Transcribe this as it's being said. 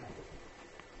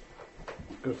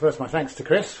First, my thanks to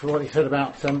Chris for what he said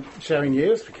about sharing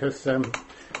news, because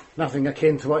nothing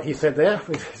akin to what he said there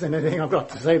is anything I've got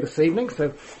to say this evening, so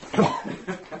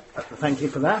thank you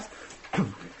for that.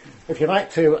 If you'd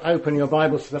like to open your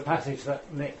Bibles to the passage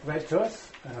that Nick read to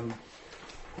us,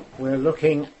 we're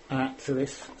looking at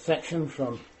this section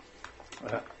from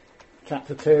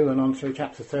chapter 2 and on through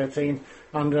chapter 13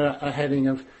 under a heading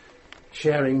of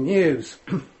sharing news.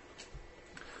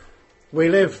 We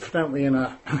live, don't we, in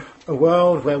a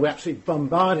world where we're absolutely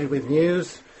bombarded with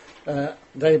news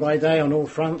day by day on all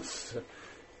fronts.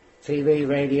 TV,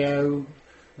 radio,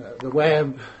 the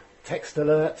web, text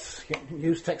alerts.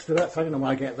 Use text alerts. I don't know why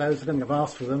I get those. I don't think I've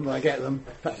asked for them, but I get them.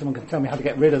 Perhaps someone can tell me how to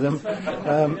get rid of them.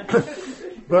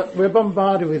 But we're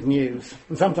bombarded with news.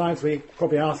 And sometimes we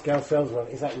probably ask ourselves, well,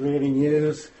 is that really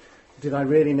news? Did I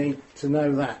really need to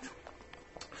know that?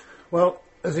 Well,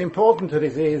 as important as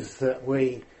it is that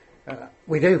we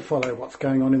do follow what's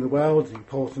going on in the world,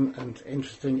 important and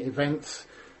interesting events.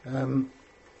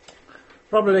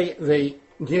 Probably the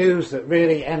news that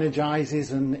really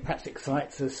energises and perhaps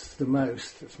excites us the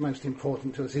most, that's most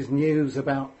important to us, is news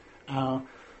about our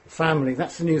family.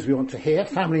 That's the news we want to hear,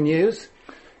 family news,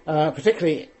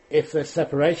 particularly if there's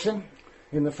separation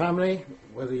in the family,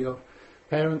 whether you're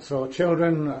parents or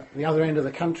children, the other end of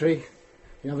the country,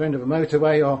 the other end of a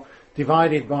motorway, or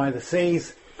divided by the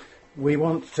seas. We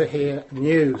want to hear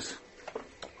news.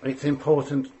 It's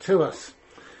important to us.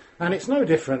 And it's no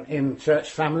different in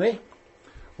church family.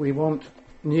 We want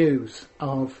news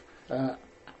of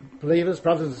believers,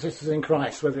 brothers and sisters in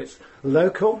Christ, whether it's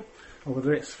local or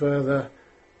whether it's further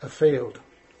afield.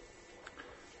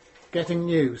 Getting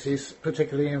news is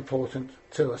particularly important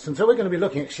to us. And so we're going to be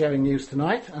looking at sharing news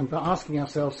tonight and asking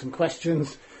ourselves some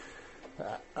questions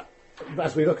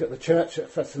as we look at the church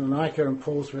at Thessalonica and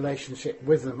Paul's relationship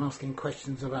with them, asking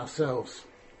questions of ourselves.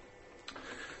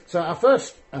 So our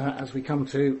first, as we come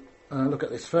to look at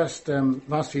this first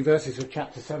last few verses of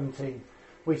chapter 17,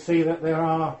 we see that there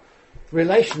are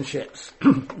relationships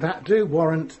that do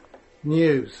warrant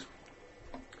news.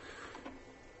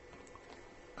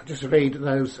 I'll just read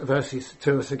those verses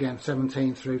to us again,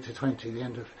 17 through to 20, the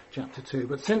end of chapter 2.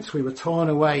 But since we were torn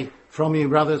away from you,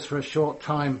 brothers, for a short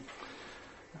time,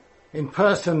 in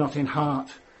person, not in heart,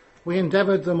 we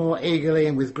endeavoured the more eagerly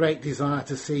and with great desire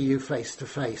to see you face to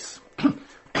face,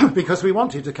 because we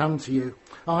wanted to come to you,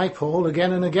 I, Paul,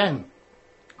 again and again.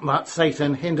 But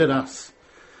Satan hindered us.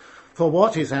 For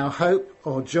what is our hope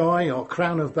or joy or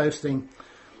crown of boasting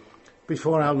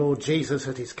before our Lord Jesus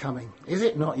at his coming? Is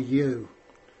it not you?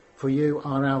 For you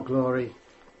are our glory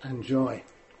and joy.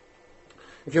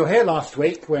 If you were here last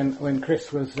week when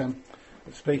Chris was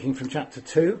speaking from chapter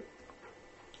 2,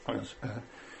 it was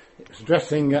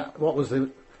addressing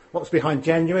what's behind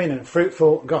genuine and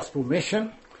fruitful gospel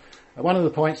mission. One of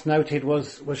the points noted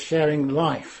was sharing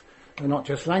life and not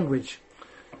just language.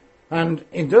 And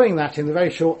in doing that, in the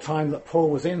very short time that Paul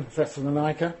was in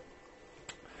Thessalonica,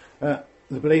 the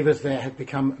believers there had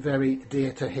become very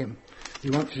dear to him.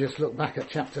 You want to just look back at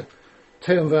chapter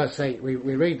 2 and verse 8. We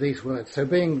read these words. So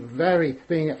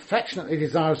being affectionately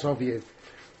desirous of you,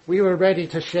 we were ready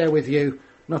to share with you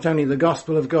not only the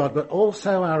gospel of God, but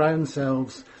also our own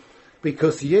selves,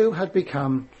 because you had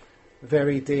become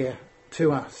very dear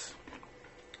to us.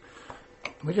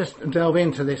 We just delve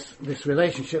into this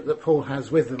relationship that Paul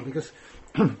has with them, because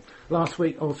last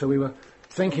week also we were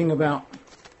thinking about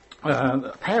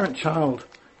the parent-child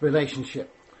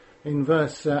relationship. In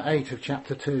verse 8 of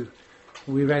chapter 2,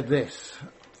 we read this.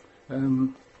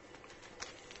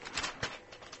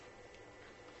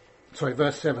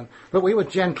 Verse 7. But we were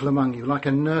gentle among you, like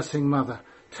a nursing mother,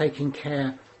 taking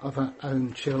care of her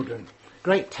own children.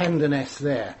 Great tenderness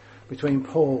there between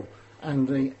Paul and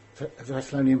the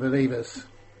Thessalonian believers.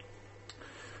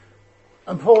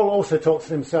 And Paul also talks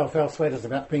to himself elsewhere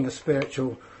about being a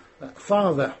spiritual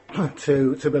father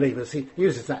to believers. He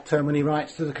uses that term when he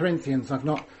writes to the Corinthians. I've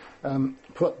not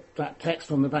put that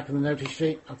text on the back of the notice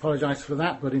sheet. I apologise for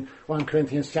that. But in 1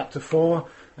 Corinthians chapter 4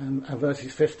 and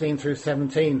verses 15 through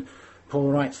 17, Paul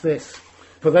writes this: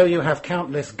 For though you have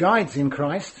countless guides in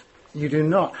Christ, you do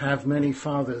not have many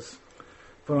fathers.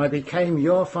 For I became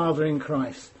your father in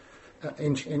Christ,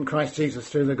 in Christ Jesus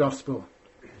through the gospel.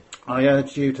 I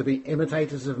urged you to be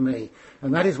imitators of me,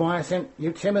 and that is why I sent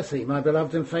you Timothy, my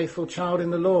beloved and faithful child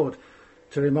in the Lord,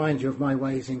 to remind you of my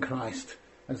ways in Christ,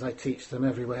 as I teach them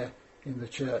everywhere in the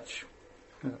church.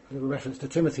 A little reference to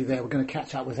Timothy there. We're going to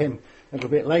catch up with him a little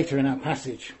bit later in our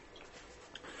passage.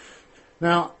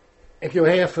 Now, if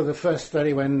you're here for the first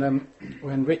study when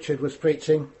Richard was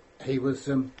preaching, he was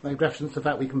made reference to the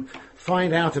fact we can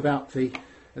find out about the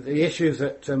issues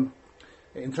that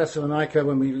in Thessalonica,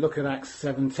 when we look at Acts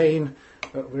 17,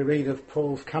 we read of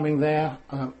Paul's coming there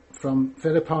from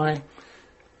Philippi,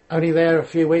 only there a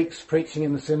few weeks, preaching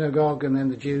in the synagogue, and then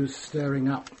the Jews stirring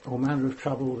up all manner of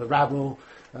trouble, the rabble,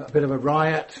 a bit of a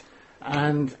riot,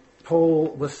 and Paul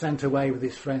was sent away with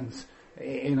his friends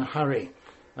in a hurry.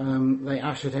 They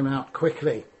ushered him out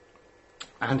quickly,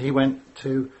 and he went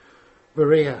to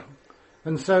Berea.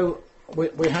 And so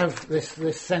we have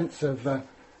this sense of a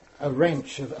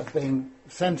wrench of being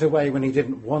sent away when he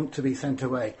didn't want to be sent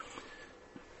away.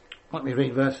 Let me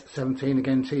read verse 17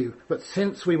 again to you. But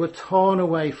since we were torn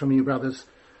away from you, brothers,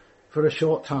 for a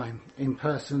short time, in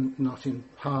person, not in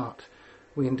part,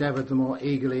 we endeavoured the more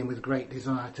eagerly and with great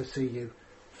desire to see you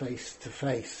face to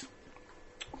face.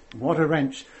 What a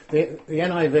wrench. The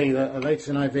NIV, the latest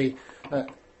NIV,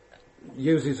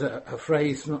 uses a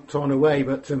phrase, not torn away,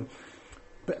 but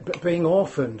being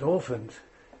orphaned.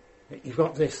 You've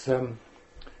got this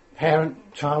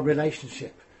parent-child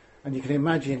relationship, and you can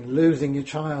imagine losing your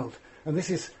child. And this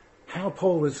is how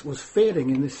Paul was feeling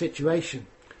in this situation.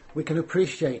 We can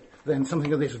appreciate then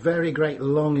something of this very great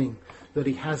longing that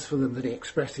he has for them, that he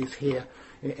expresses here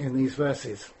in these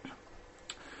verses.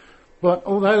 But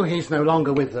although he's no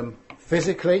longer with them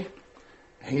physically,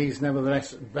 he's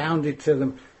nevertheless bounded to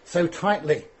them so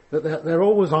tightly that they're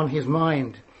always on his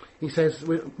mind. He says,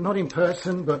 we're not in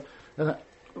person, but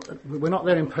we're not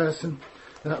there in person,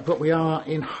 but we are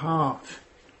in heart.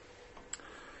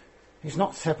 He's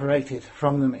not separated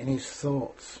from them in his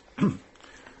thoughts.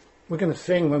 We're going to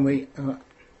sing when we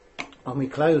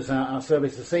close our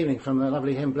service this evening from the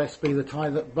lovely hymn, Blessed Be the Tie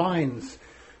That Binds.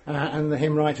 And the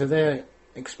hymn writer there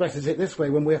expresses it this way: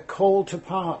 when we are called to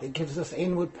part, it gives us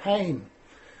inward pain,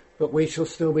 but we shall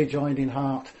still be joined in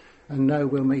heart and know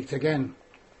we'll meet again.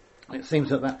 It seems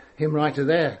that hymn writer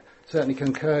there certainly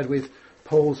concurred with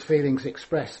Paul's feelings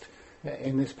expressed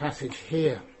in this passage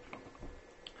here.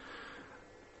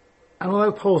 And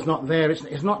although Paul's not there,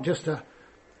 it's not just a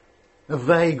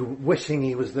vague wishing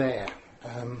he was there.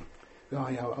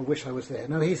 I wish I was there.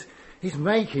 No, he's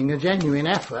making a genuine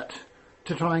effort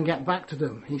to try and get back to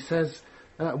them. He says,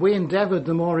 we endeavoured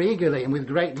the more eagerly and with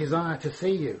great desire to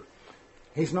see you.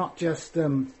 He's not just,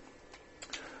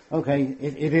 okay,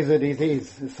 it is as it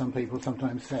is, as some people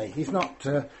sometimes say. He's not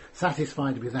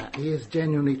satisfied with that. He is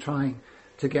genuinely trying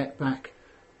to get back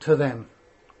to them.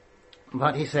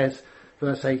 But he says,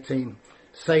 verse 18,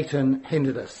 Satan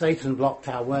hindered us. Satan blocked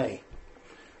our way.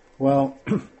 Well,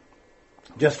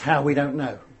 just how, we don't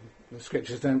know. The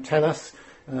scriptures don't tell us.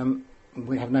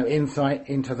 We have no insight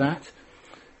into that.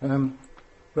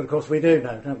 But of course we do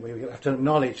know, don't we? We have to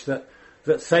acknowledge that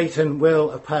Satan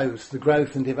will oppose the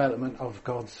growth and development of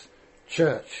God's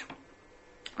church.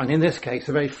 And in this case,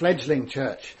 a very fledgling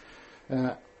church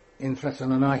in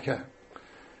Thessalonica.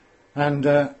 And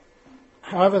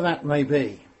however that may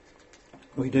be,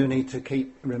 we do need to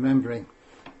keep remembering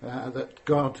that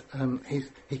God,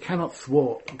 he cannot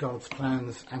thwart God's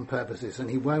plans and purposes, and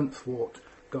he won't thwart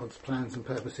God's plans and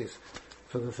purposes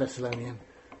for the Thessalonian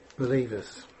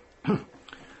believers.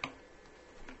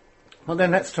 Well,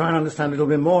 then let's try and understand a little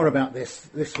bit more about this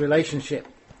relationship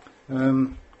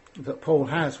that Paul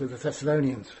has with the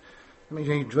Thessalonians. Let me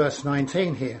read verse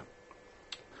 19 here.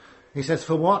 He says,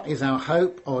 for what is our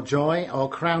hope or joy or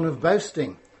crown of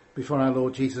boasting before our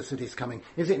Lord Jesus at his coming?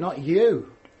 Is it not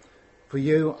you? For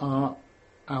you are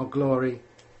our glory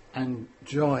and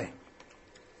joy.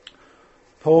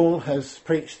 Paul has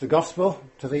preached the gospel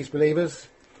to these believers,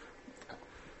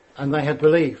 and they had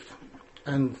believed,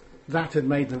 and that had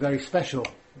made them very special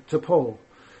to Paul.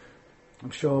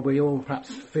 I'm sure we all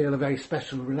perhaps feel a very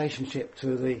special relationship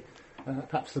to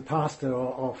perhaps the pastor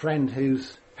or friend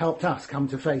who's helped us come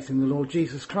to faith in the Lord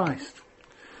Jesus Christ.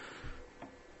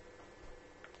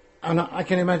 And I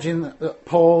can imagine that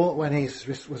Paul, when he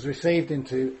was received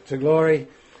into glory,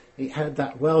 he heard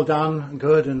that well done,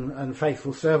 good and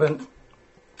faithful servant.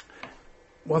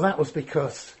 Well, that was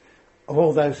because of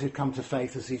all those who'd come to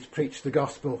faith as he's preached the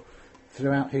gospel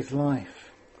throughout his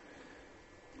life.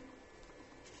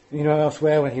 You know,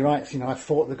 elsewhere when he writes, I've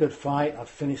fought the good fight, I've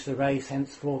finished the race,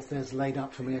 henceforth there's laid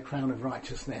up for me a crown of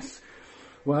righteousness.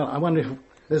 Well, I wonder if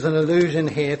there's an allusion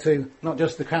here to not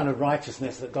just the crown of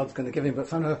righteousness that God's going to give him, but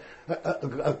some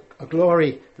a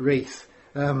glory wreath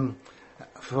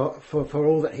for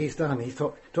all that he's done. He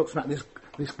talks about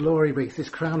this glory wreath, this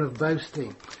crown of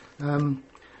boasting,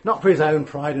 not for his own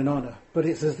pride and honour, but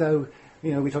it's as though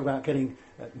we talk about getting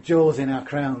jewels in our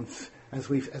crowns as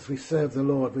we serve the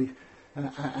Lord.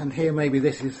 And here maybe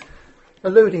this is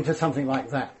alluding to something like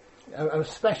that, a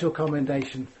special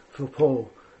commendation for Paul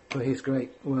for his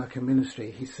great work and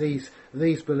ministry. He sees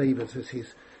these believers as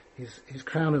his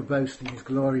crown of boasting, his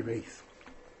glory wreath.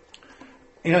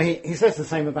 You know, he says the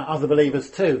same about other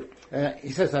believers too.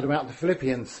 He says that about the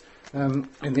Philippians in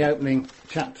the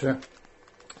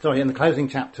closing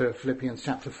chapter of Philippians,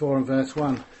 chapter 4 and verse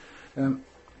 1.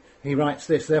 He writes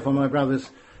this: "Therefore, my brothers,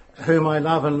 whom I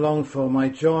love and long for, my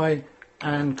joy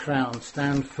and crown,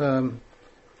 stand firm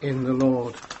in the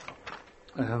Lord."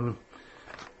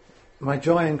 My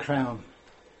joy and crown.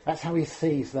 That's how he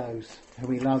sees those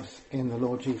whom he loves in the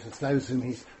Lord Jesus, those whom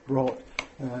he's brought,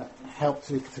 helped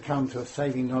to come to a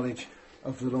saving knowledge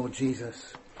of the Lord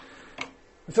Jesus.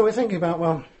 And so we're thinking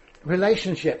about,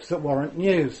 relationships that warrant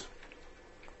news.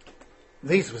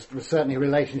 These were certainly a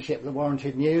relationship that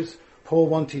warranted news. Paul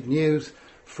wanted news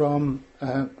from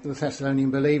the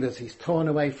Thessalonian believers. He's torn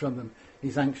away from them.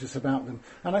 He's anxious about them.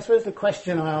 And I suppose the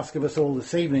question I ask of us all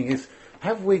this evening is,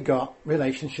 have we got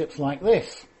relationships like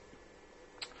this?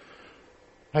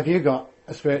 Have you got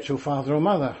a spiritual father or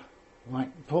mother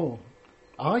like Paul?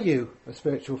 Are you a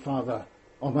spiritual father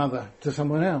or mother to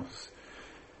someone else?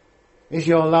 Is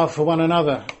your love for one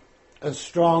another as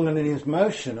strong and as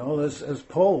emotional as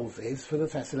Paul's is for the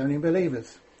Thessalonian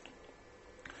believers?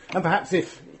 And perhaps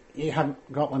if you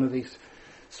haven't got one of these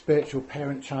spiritual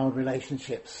parent-child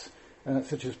relationships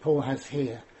such as Paul has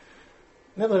here,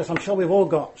 nevertheless, I'm sure we've all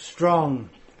got strong,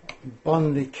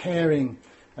 bonded, caring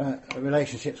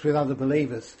relationships with other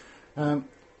believers.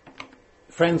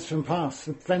 Friends from past,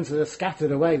 friends that are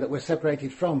scattered away, that we're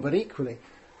separated from, but equally,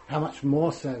 how much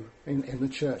more so in the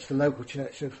church, the local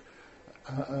church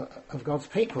of God's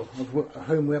people, of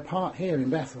whom we're part here in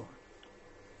Bethel.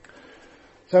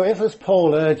 So if, as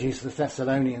Paul urges the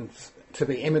Thessalonians to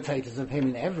be imitators of him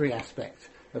in every aspect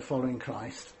of following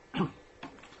Christ,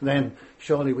 then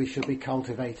surely we should be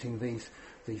cultivating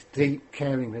these deep,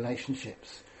 caring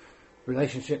relationships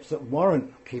that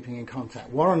warrant keeping in contact,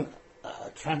 warrant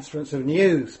transference of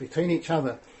news between each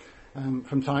other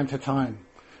from time to time,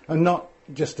 and not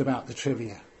just about the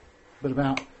trivia, but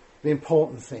about the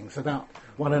important things, about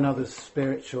one another's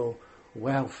spiritual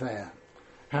welfare,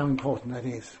 how important that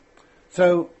is.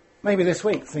 So maybe this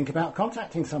week think about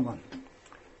contacting someone,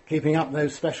 keeping up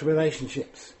those special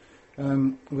relationships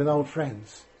with old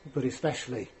friends, but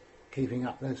especially keeping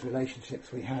up those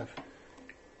relationships we have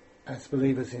as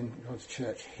believers in God's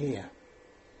church here.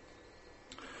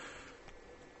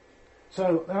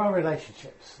 So there are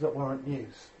relationships that warrant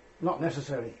news, not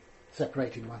necessarily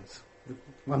separated ones, the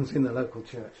ones in the local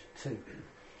church too.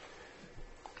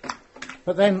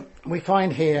 But then we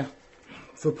find here,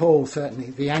 for Paul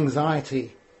certainly, the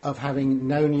anxiety of having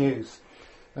no news,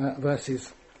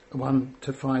 verses 1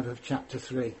 to 5 of chapter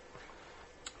 3.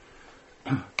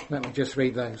 Let me just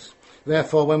read those.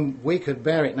 "Therefore, when we could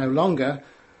bear it no longer,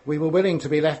 we were willing to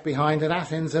be left behind at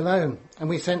Athens alone, and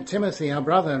we sent Timothy, our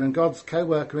brother and God's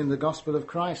co-worker in the gospel of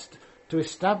Christ, to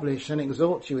establish and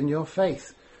exhort you in your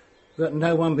faith, that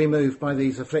no one be moved by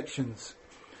these afflictions.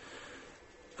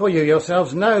 For you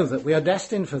yourselves know that we are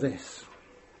destined for this.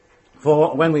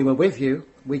 For when we were with you,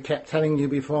 we kept telling you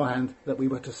beforehand that we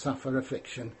were to suffer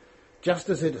affliction, just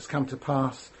as it has come to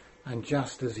pass, and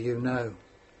just as you know.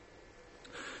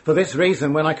 For this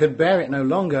reason, when I could bear it no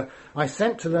longer, I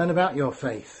sent to learn about your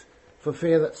faith, for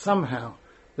fear that somehow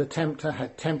the tempter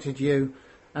had tempted you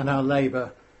and our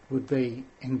labour would be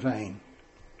in vain."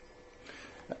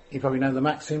 You probably know the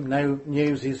maxim, no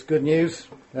news is good news.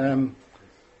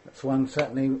 That's one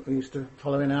certainly we used to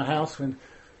follow in our house when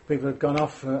people had gone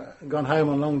home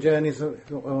on long journeys. Thought,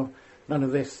 well, none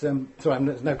of this.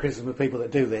 There's no criticism of people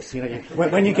that do this. You know,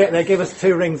 when you get there, give us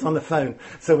 2 rings on the phone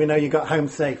so we know you got home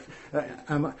safe.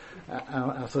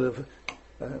 Our sort of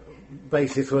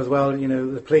basis was, well, you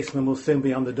know, the policeman will soon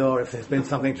be on the door if there's been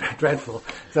something dreadful.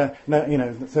 So no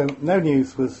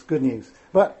news was good news.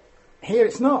 But here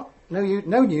it's not.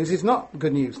 No news is not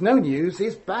good news. No news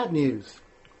is bad news.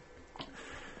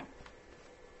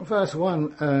 Verse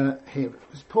 1 here,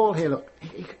 Paul here, look,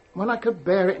 when I could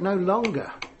bear it no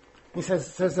longer. He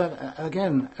says that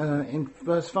again in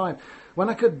verse 5. When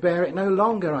I could bear it no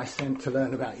longer, I sent to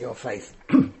learn about your faith.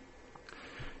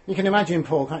 You can imagine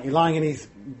Paul, can't you, lying in his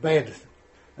bed,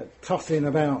 tossing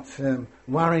about,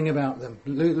 worrying about them,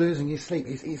 losing his sleep.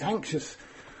 He's anxious.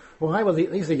 Why? Well,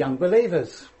 these are young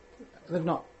believers. They've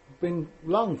not been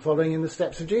long following in the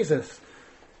steps of Jesus.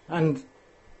 And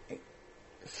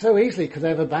so easily could they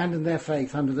have abandoned their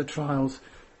faith under the trials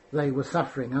they were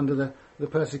suffering, under the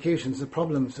persecutions, the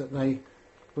problems that they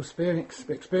were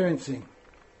experiencing.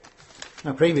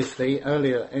 Now previously,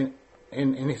 earlier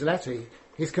in his letter,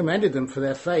 he's commended them for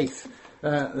their faith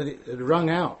that it had rung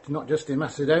out, not just in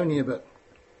Macedonia but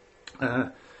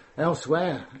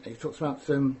elsewhere. He talks about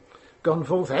gone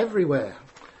forth everywhere.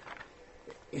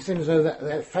 it seemed as though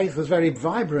their faith was very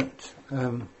vibrant.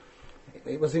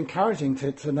 It was encouraging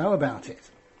to know about it.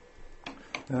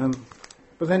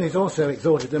 But then he's also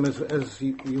exhorted them, as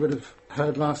you would have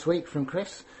heard last week from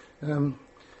Chris, in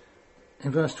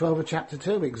verse 12 of chapter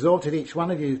 2, exhorted each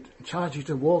one of you, charge you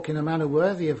to walk in a manner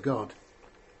worthy of God,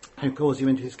 who calls you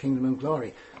into his kingdom and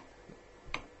glory.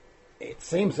 It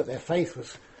seems that their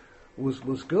faith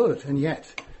was good, and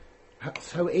yet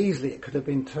so easily it could have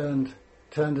been turned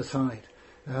aside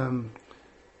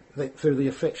through the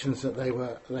afflictions that they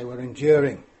were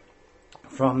enduring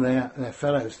from their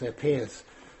fellows, their peers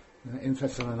in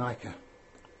Thessalonica.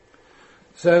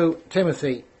 So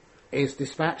Timothy is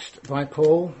dispatched by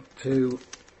Paul to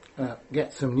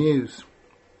get some news.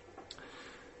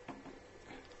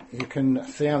 You can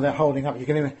see how they're holding up. You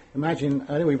can imagine,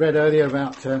 we read earlier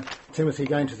about Timothy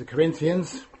going to the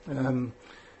Corinthians and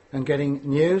getting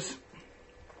news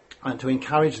and to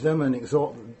encourage them and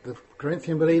exhort the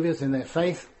Corinthian believers in their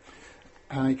faith.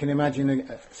 You can imagine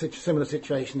a similar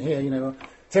situation here.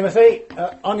 Timothy,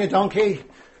 on your donkey.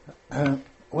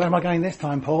 Where am I going this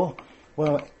time, Paul?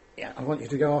 Well, I want you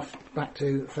to go off back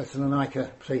to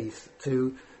Thessalonica, please,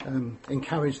 to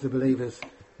encourage the believers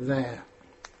there.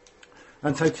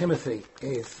 And so Timothy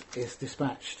is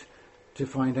dispatched to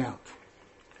find out.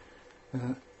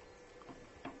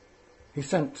 He's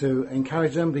sent to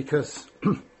encourage them because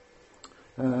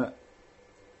they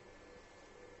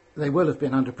will have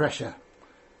been under pressure.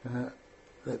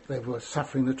 That they were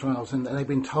suffering the trials, and they've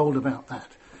been told about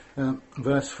that.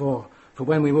 Verse 4, for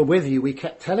when we were with you, we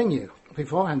kept telling you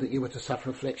beforehand that you were to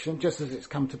suffer affliction, just as it's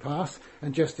come to pass,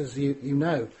 and just as you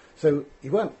know. So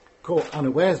you weren't caught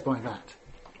unawares by that.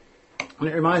 And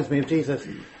it reminds me of Jesus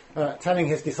telling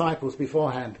his disciples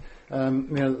beforehand,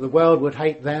 the world would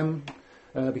hate them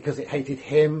because it hated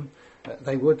him.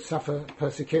 They would suffer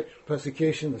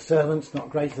persecution, the servant's not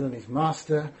greater than his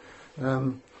master.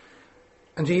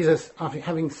 And Jesus, after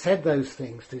having said those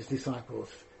things to his disciples,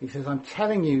 he says, I'm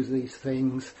telling you these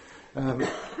things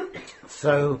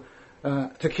so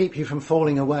to keep you from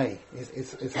falling away,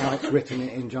 is how it's written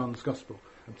in John's Gospel.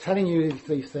 I'm telling you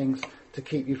these things to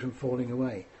keep you from falling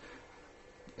away.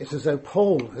 It's as though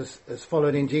Paul has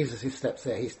followed in Jesus' steps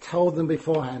there. He's told them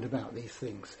beforehand about these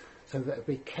things so that they'll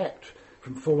be kept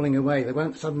from falling away. They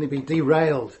won't suddenly be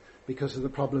derailed because of the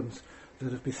problems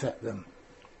that have beset them.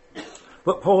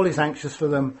 But Paul is anxious for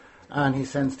them, and he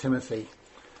sends Timothy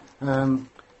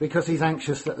because he's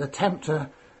anxious that the tempter,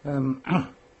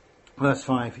 verse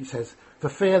 5, he says, for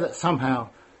fear that somehow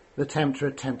the tempter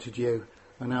had tempted you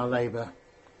and our labour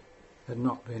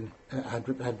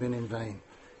had been in vain.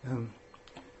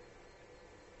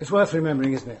 It's worth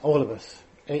remembering, isn't it, all of us,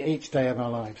 each day of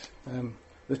our lives.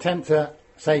 The tempter,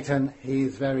 Satan, he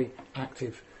is very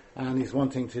active and he's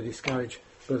wanting to discourage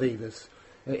believers.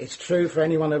 It's true for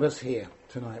any one of us here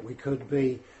tonight. We could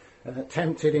be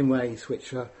tempted in ways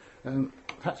which are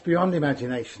perhaps beyond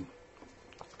imagination.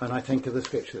 And I think of the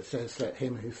scripture that says, let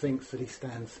him who thinks that he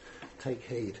stands take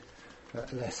heed,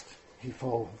 lest he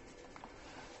fall.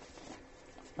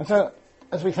 And so,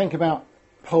 as we think about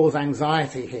Paul's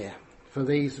anxiety here for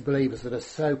these believers that are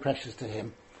so precious to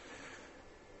him,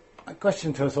 a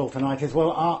question to us all tonight is,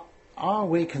 well, are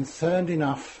we concerned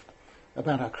enough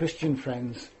about our Christian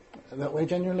friends that we're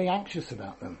genuinely anxious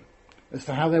about them as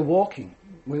to how they're walking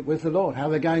with the Lord, how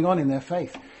they're going on in their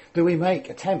faith? Do we make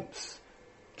attempts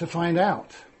to find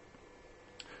out?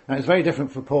 Now, it's very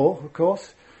different for Paul, of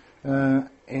course.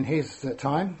 In his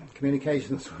time,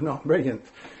 communications were not brilliant.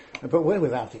 But we're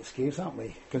without excuse, aren't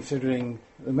we, considering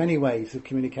the many ways of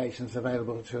communications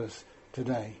available to us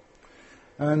today.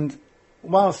 And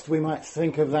whilst we might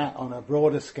think of that on a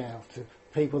broader scale to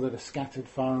people that are scattered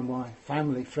far and wide,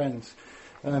 family, friends,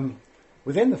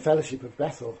 within the fellowship of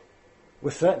Bethel,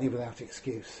 we're certainly without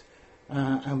excuse.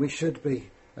 And we should be,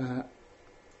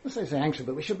 let's not say anxious,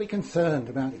 but we should be concerned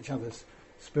about each other's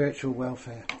spiritual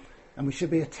welfare. And we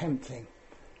should be attempting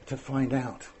to find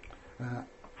out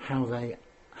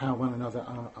how one another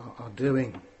are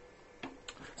doing.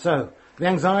 So, the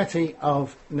anxiety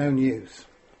of no news.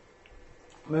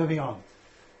 Moving on.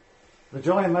 The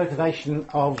joy and motivation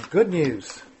of good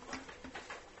news.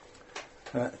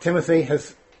 Timothy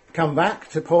has come back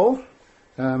to Paul.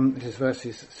 This is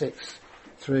verses 6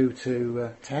 through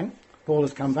to 10. Paul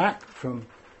has come back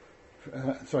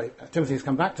Timothy has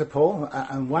come back to Paul,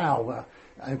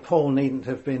 and Paul needn't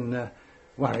have been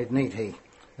worried, need he,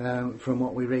 from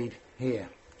what we read here.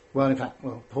 Well, in fact,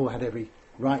 Paul had every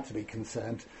right to be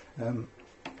concerned.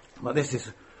 But this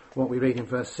is what we read in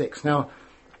verse 6.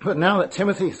 But now that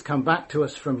Timothy has come back to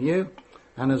us from you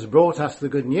and has brought us the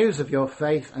good news of your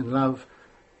faith and love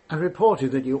and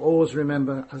reported that you always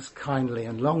remember us kindly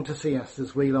and long to see us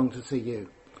as we long to see you.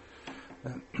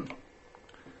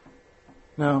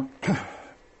 Now,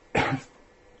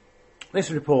 this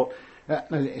report,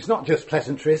 it's not just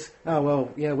pleasantries. Oh,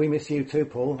 well, yeah, we miss you too,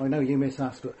 Paul. I know you miss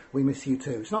us, but we miss you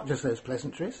too. It's not just those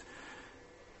pleasantries.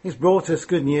 He's brought us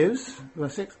good news,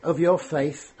 verse 6, of your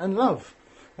faith and love,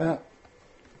 of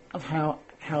how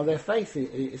their faith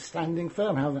is standing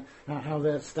firm, how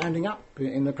they're standing up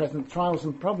in the present trials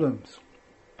and problems.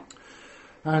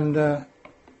 And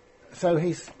so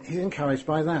he's encouraged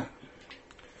by that.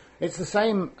 It's the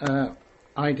same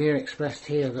idea expressed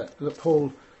here that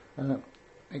Paul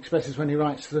expresses when he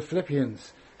writes to the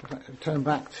Philippians. Turn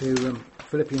back to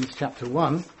Philippians chapter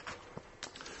 1,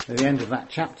 at the end of that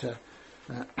chapter.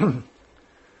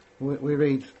 We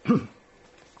read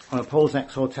Paul's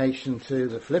exhortation to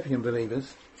the Philippian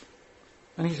believers,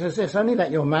 and he says this: only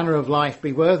let your manner of life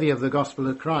be worthy of the gospel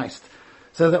of Christ,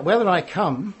 so that whether I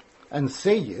come and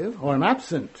see you or am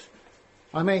absent,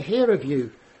 I may hear of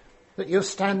you that you're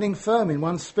standing firm in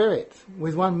one spirit,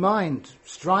 with one mind,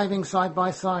 striving side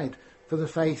by side for the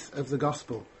faith of the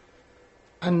gospel,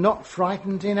 and not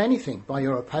frightened in anything by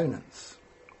your opponents.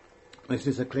 This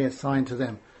is a clear sign to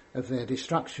them of their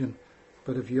destruction,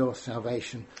 but of your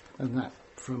salvation, and that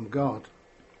from God.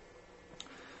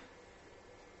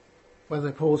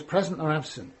 Whether Paul's present or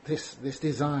absent, this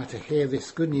desire to hear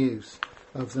this good news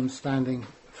of them standing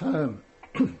firm.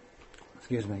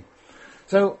 Excuse me.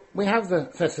 So we have the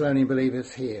Thessalonian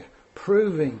believers here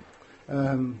proving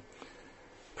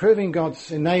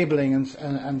God's enabling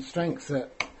and strength,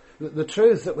 that the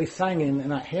truths that we sang in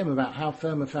that hymn about how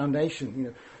firm a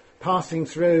foundation, passing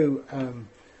through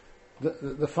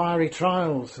the fiery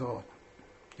trials or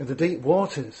the deep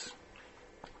waters,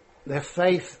 their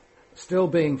faith still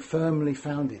being firmly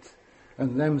founded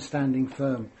and them standing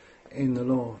firm in the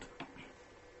Lord.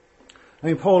 I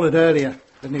mean, Paul had earlier,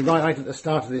 didn't he, right at the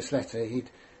start of this letter,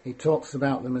 he talks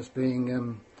about them as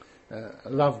being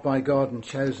loved by God and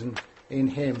chosen in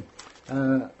him.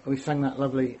 We sang that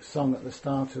lovely song at the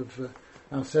start of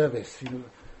our service,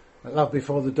 love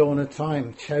before the dawn of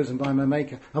time, chosen by my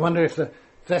Maker. I wonder if the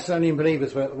Thessalonian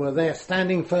believers were there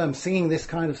standing firm, singing this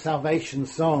kind of salvation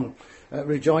song,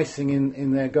 rejoicing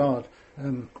in their God,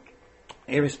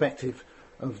 irrespective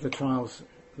of the trials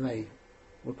they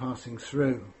were passing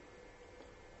through.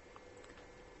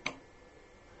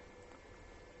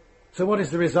 So what is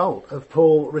the result of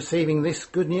Paul receiving this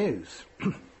good news?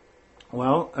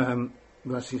 Well,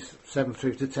 verses 7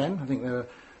 through to 10, I think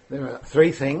there are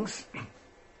three things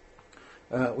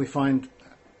we find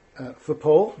for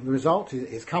Paul. The result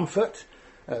is comfort,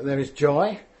 there is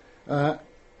joy, and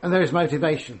there is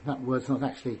motivation. That word's not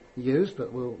actually used,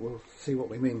 but we'll see what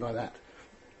we mean by that.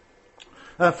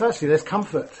 Firstly, there's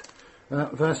comfort.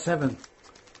 Verse 7,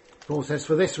 Paul says,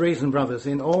 "For this reason, brothers,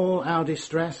 in all our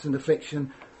distress and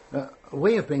affliction,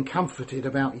 we have been comforted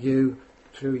about you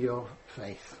through your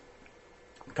faith."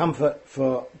 Comfort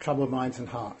for troubled minds and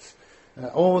hearts.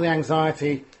 All the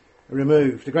anxiety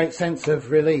removed, a great sense of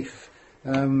relief.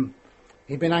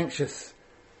 He'd been anxious,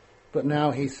 but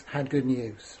now he's had good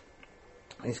news.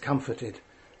 He's comforted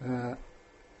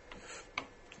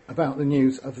about the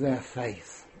news of their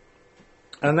faith.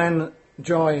 And then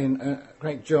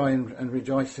great joy and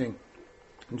rejoicing.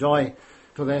 Joy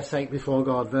for their sake before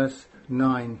God. Verse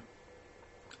 9.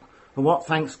 "For what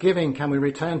thanksgiving can we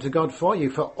return to God for you,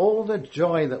 for all the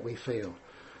joy that we feel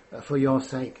for your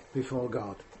sake before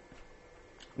God?"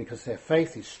 Because their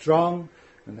faith is strong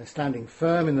and they're standing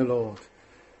firm in the Lord.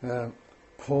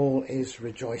 Paul is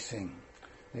rejoicing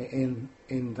in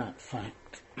that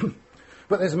fact.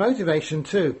 But there's motivation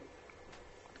too.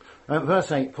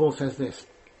 Verse 8, Paul says this: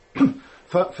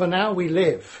 For now we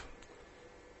live,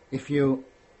 if you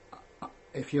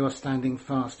are standing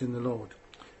fast in the Lord.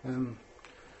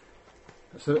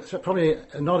 So it's probably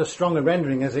not as strong a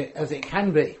rendering as it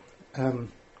can be.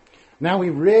 Now we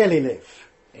really live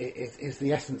is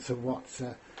the essence of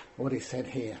what is said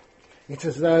here. It's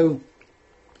as though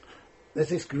there's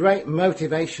this great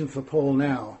motivation for Paul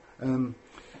now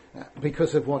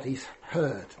because of what he's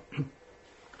heard.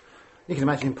 You can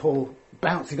imagine Paul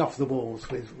bouncing off the walls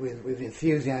with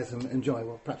enthusiasm and joy.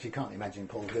 Well, perhaps you can't imagine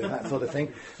Paul doing that sort of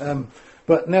thing.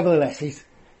 But nevertheless,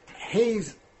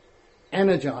 he's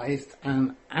energized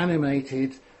and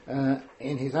animated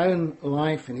in his own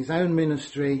life, in his own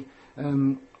ministry,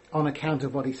 on account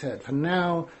of what he's heard. For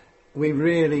now, we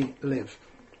really live.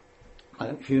 I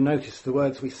don't know if you noticed the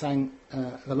words we sang,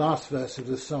 the last verse of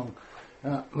the song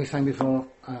we sang before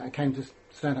I came to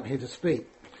stand up here to speak.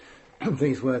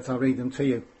 These words, I'll read them to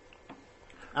you.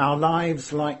 "Our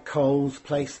lives like coals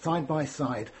placed side by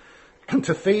side,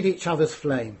 to feed each other's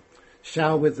flame,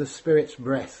 shall with the Spirit's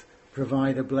breath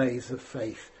provide a blaze of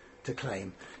faith to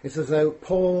claim. It's as though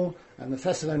Paul and the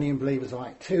Thessalonian believers are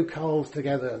like two coals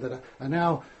together that are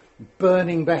now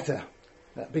burning better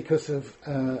because of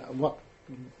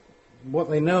what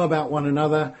they know about one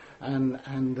another, and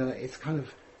it's kind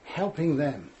of helping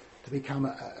them to become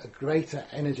a greater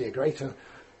energy, a greater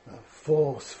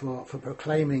force for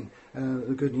proclaiming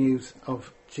the good news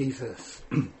of Jesus.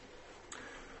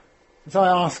 So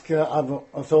I ask of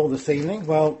us all this evening,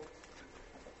 well,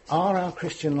 are our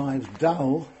Christian lives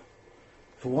dull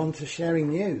for want of sharing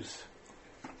news?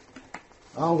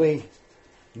 Are we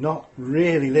not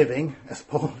really living, as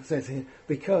Paul says here,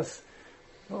 because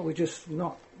we're just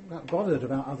not that bothered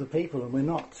about other people, and we're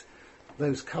not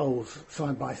those coals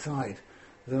side by side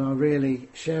that are really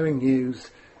sharing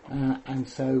news and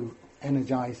so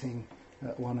energising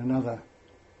one another.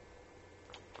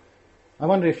 I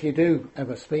wonder if you do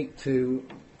ever speak to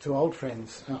old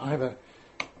friends. I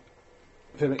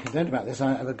feel a bit content about this.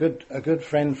 I have a good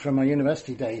friend from my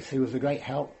university days who was a great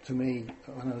help to me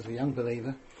when I was a young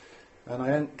believer, and I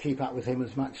don't keep up with him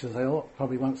as much as I ought,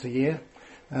 probably once a year.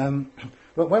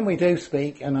 But when we do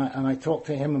speak, and I talk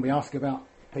to him and we ask about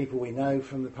people we know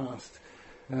from the past,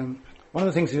 one of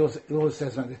the things he always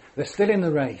says, they're still in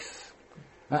the race.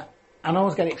 And I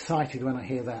always get excited when I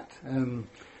hear that.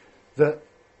 That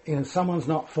someone's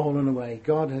not fallen away.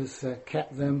 God has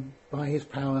kept them by his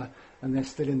power, and they're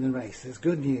still in the race. There's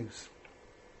good news.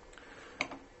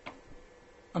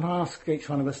 And I ask each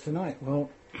one of us tonight,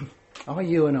 well, are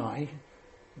you and I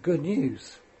good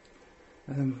news?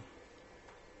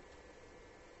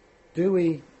 Do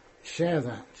we share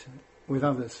that with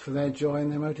others for their joy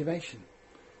and their motivation?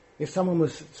 If someone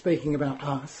was speaking about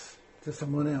us to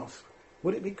someone else,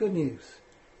 would it be good news?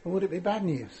 Or would it be bad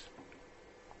news?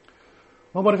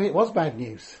 Well, what if it was bad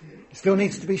news? It still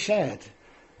needs to be shared,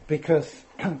 because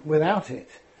without it,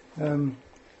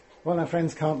 our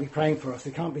friends can't be praying for us,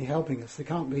 they can't be helping us, they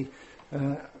can't be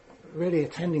really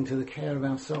attending to the care of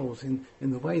our souls in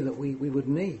the way that we would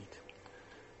need.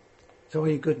 So are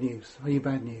you good news? Are you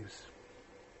bad news?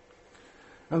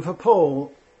 And for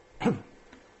Paul,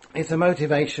 it's a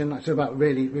motivation. I talk about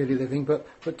really, really living, but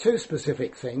two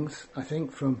specific things, I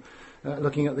think, from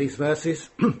looking at these verses.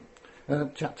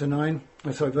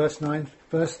 Verse 9.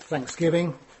 First,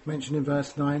 thanksgiving, mentioned in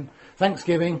verse 9.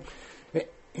 Thanksgiving,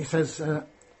 he says,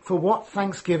 for what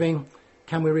thanksgiving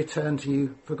can we return to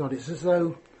you for God? It's as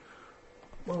though,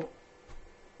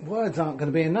 words aren't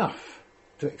going to be enough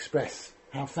to express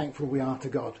how thankful we are to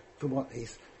God for what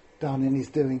he's done and he's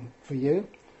doing for you.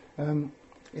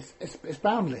 It's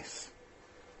boundless.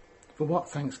 For what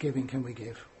thanksgiving can we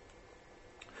give?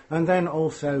 And then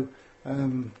also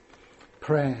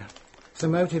prayer. It's a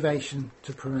motivation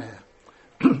to prayer.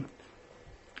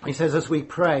 He says, as we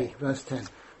pray, verse 10,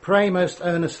 pray most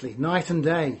earnestly, night and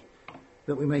day,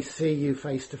 that we may see you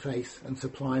face to face and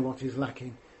supply what is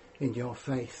lacking in your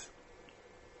faith.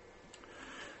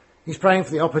 He's praying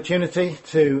for the opportunity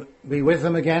to be with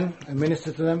them again and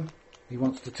minister to them. He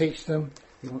wants to teach them.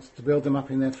 He wants to build them up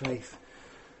in their faith.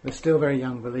 They're still very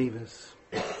young believers.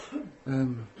 We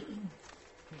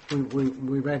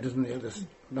read, doesn't it,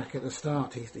 back at the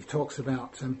start, he talks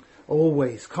about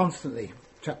always, constantly,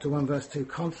 chapter 1, verse 2,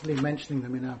 constantly mentioning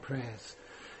them in our prayers.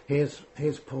 Here's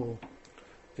Paul,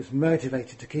 just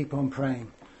motivated to keep on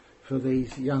praying for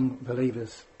these young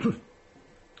believers.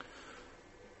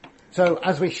 So,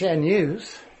 as we share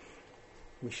news,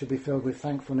 we should be filled with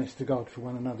thankfulness to God for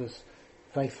one another's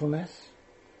faithfulness.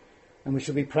 And we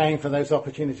should be praying for those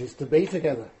opportunities to be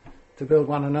together, to build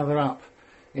one another up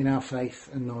in our faith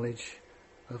and knowledge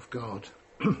of God.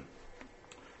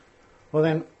 Well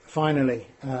then, finally,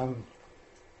 a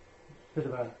bit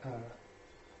of a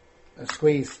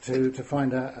squeeze to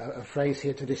find a phrase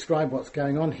here to describe what's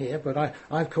going on here, but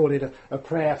I've called it a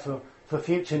prayer for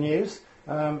future news.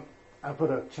 I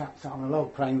put a chap sat on a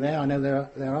log praying there. I know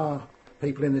there are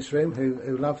people in this room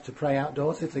who love to pray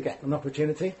outdoors if they get an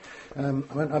opportunity. I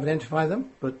won't identify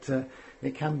them, but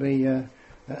it can be an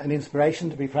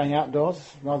inspiration to be praying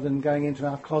outdoors rather than going into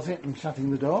our closet and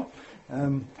shutting the door.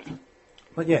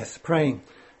 But yes, praying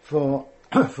for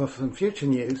some future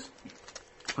news.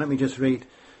 Let me just read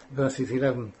verses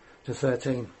 11 to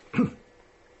 13.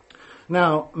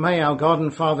 Now may our God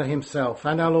and Father himself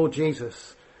and our Lord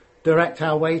Jesus direct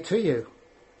our way to you.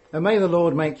 And may the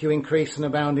Lord make you increase and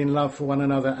abound in love for one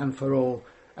another and for all,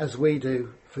 as we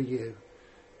do for you,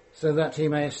 so that he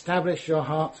may establish your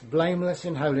hearts blameless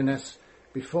in holiness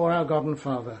before our God and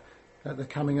Father at the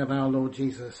coming of our Lord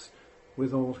Jesus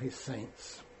with all his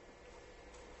saints.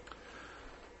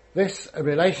 This a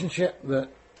relationship that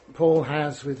Paul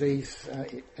has with these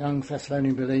young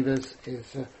Thessalonian believers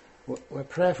is where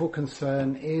prayerful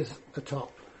concern is a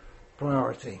top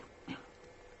priority.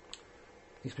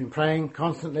 He's been praying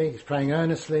constantly, he's praying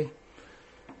earnestly.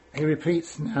 He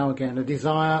repeats now again a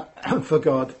desire for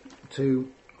God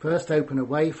to first open a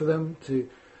way for them to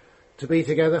be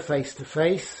together face to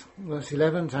face. Verse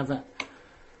 11, to have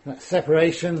that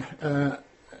separation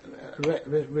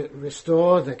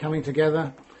restored, they're coming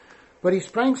together. But he's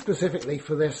praying specifically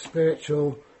for their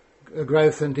spiritual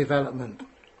growth and development.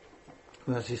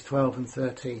 Verses 12 and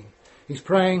 13. He's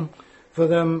praying for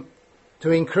them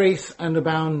to increase and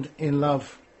abound in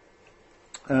love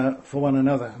for one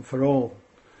another and for all.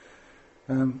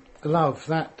 Love,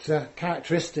 that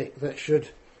characteristic that should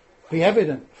be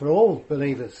evident for all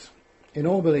believers, in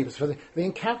all believers, for the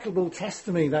incalculable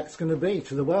testimony that's going to be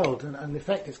to the world and the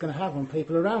effect it's going to have on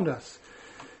people around us.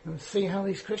 And see how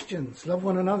these Christians love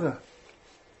one another.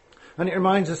 And it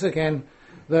reminds us again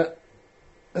that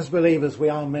as believers we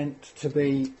are meant to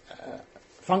be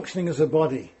functioning as a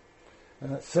body,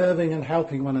 serving and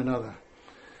helping one another.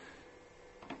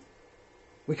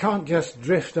 We can't just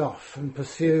drift off and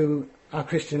pursue our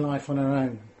Christian life on our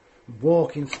own,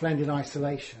 walk in splendid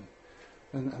isolation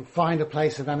and find a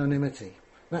place of anonymity.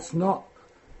 That's not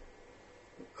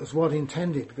as what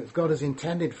intended, because God has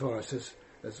intended for us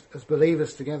as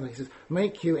believers together. He says,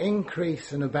 make you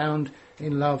increase and abound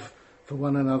in love for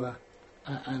one another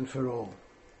and for all.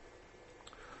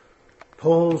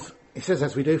 He says,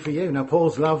 as we do for you. Now,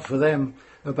 Paul's love for them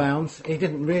abounds. He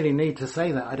didn't really need to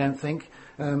say that, I don't think.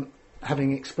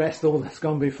 Having expressed all that's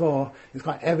gone before, it's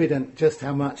quite evident just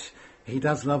how much he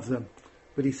does love them.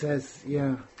 But he says, we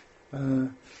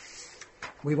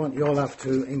want your love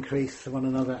to increase to one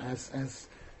another as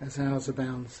ours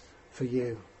abounds for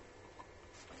you.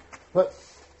 But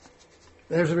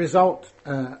there's a result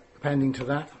pending to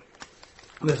that.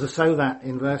 There's a so that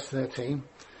in verse 13.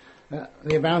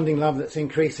 The abounding love that's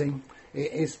increasing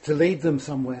is to lead them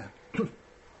somewhere.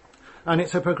 And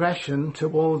it's a progression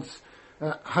towards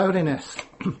holiness,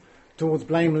 towards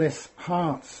blameless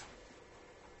hearts.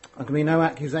 There can be no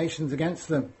accusations against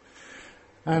them.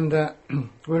 And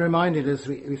we're reminded as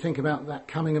we think about that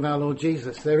coming of our Lord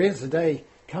Jesus, there is a day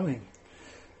coming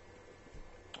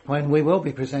when we will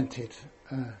be presented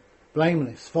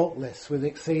blameless, faultless, with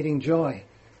exceeding joy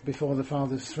before the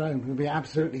Father's throne. We'll be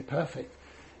absolutely perfect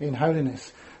in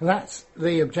holiness. And that's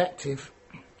the objective,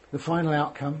 the final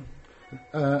outcome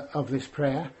of this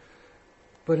prayer.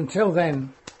 But until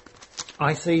then,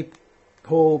 I see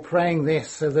Paul praying this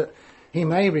so that he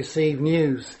may receive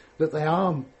news that they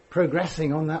are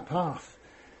progressing on that path.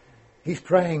 He's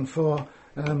praying for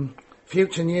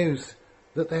future news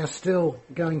that they are still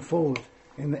going forward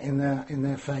in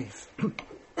their faith.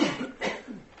 And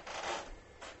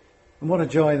what a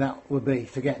joy that would be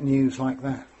to get news like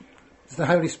that. It's the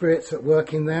Holy Spirit's at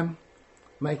work in them,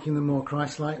 making them more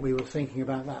Christ-like. We were thinking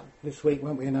about that this week,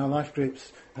 weren't we, in our life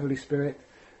groups? Holy Spirit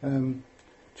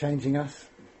changing us.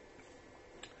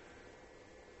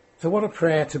 So what a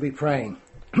prayer to be praying.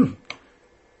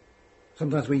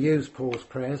 Sometimes we use Paul's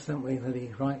prayers, don't we, that he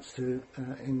writes to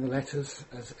in the letters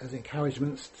as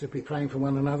encouragements to be praying for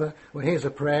one another. Well, here's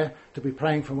a prayer to be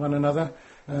praying for one another,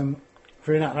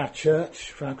 for in our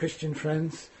church, for our Christian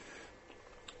friends,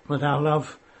 that our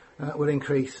love will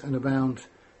increase and abound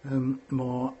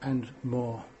more and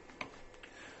more.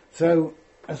 So,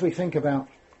 as we think about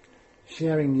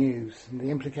sharing news and the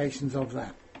implications of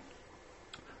that,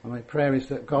 my prayer is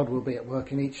that God will be at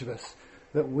work in each of us,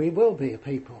 that we will be a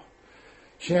people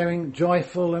sharing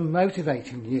joyful and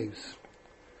motivating news,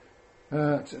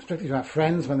 especially to our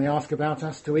friends when they ask about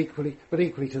us, but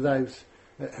equally to those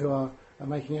who are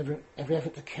making every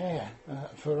effort to care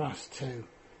for us too.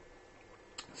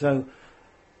 So,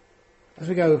 as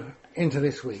we go into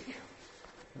this week,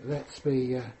 let's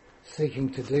be seeking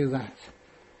to do that,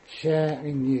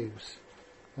 sharing news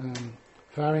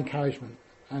for our encouragement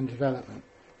and development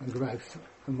and growth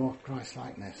and more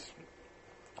Christ-likeness.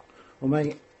 Well,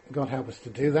 may God help us to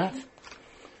do that.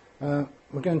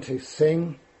 We're going to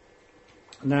sing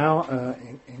now,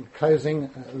 in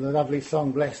closing, the lovely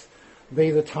song, Blessed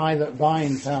Be the Tie That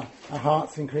Binds our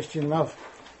hearts in Christian love.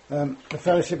 The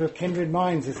fellowship of kindred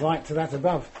minds is like to that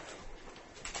above.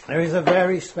 There is a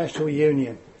very special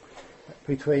union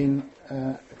between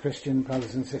Christian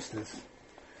brothers and sisters.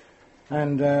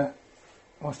 And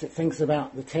whilst it thinks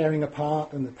about the tearing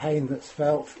apart and the pain that's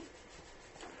felt,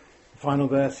 the final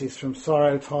verses, from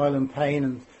sorrow, toil and pain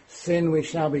and sin we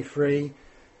shall be free.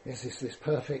 Yes, it's this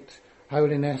perfect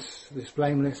holiness, this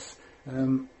blameless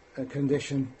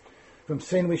condition. From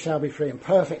sin we shall be free, and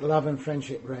perfect love and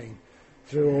friendship reign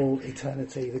through all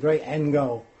eternity. The great end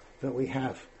goal that we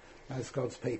have as God's people.